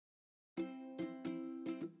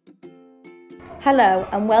Hello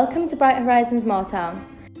and welcome to Bright Horizons Moortown.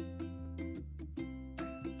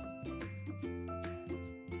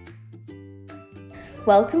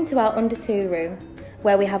 Welcome to our Under 2 room,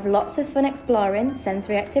 where we have lots of fun exploring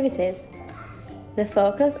sensory activities. The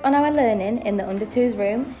focus on our learning in the Under 2's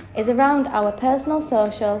room is around our personal,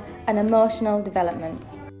 social and emotional development.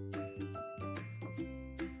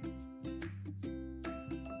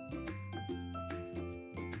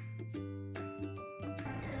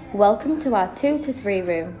 Welcome to our 2 to 3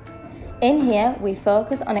 room. In here, we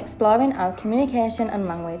focus on exploring our communication and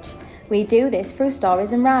language. We do this through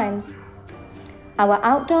stories and rhymes. Our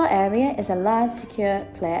outdoor area is a large, secure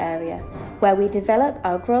play area where we develop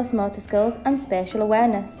our gross motor skills and spatial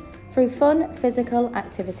awareness through fun physical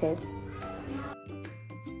activities.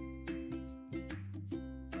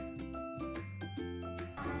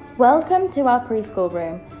 Welcome to our preschool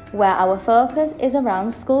room, where our focus is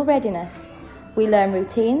around school readiness. We learn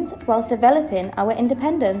routines whilst developing our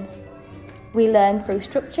independence. We learn through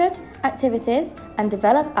structured activities and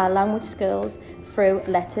develop our language skills through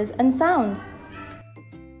letters and sounds.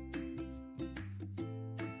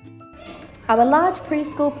 Our large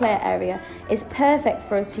preschool play area is perfect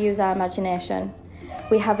for us to use our imagination.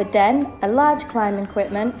 We have a den, a large climbing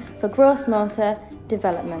equipment for gross motor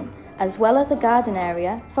development, as well as a garden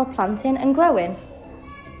area for planting and growing.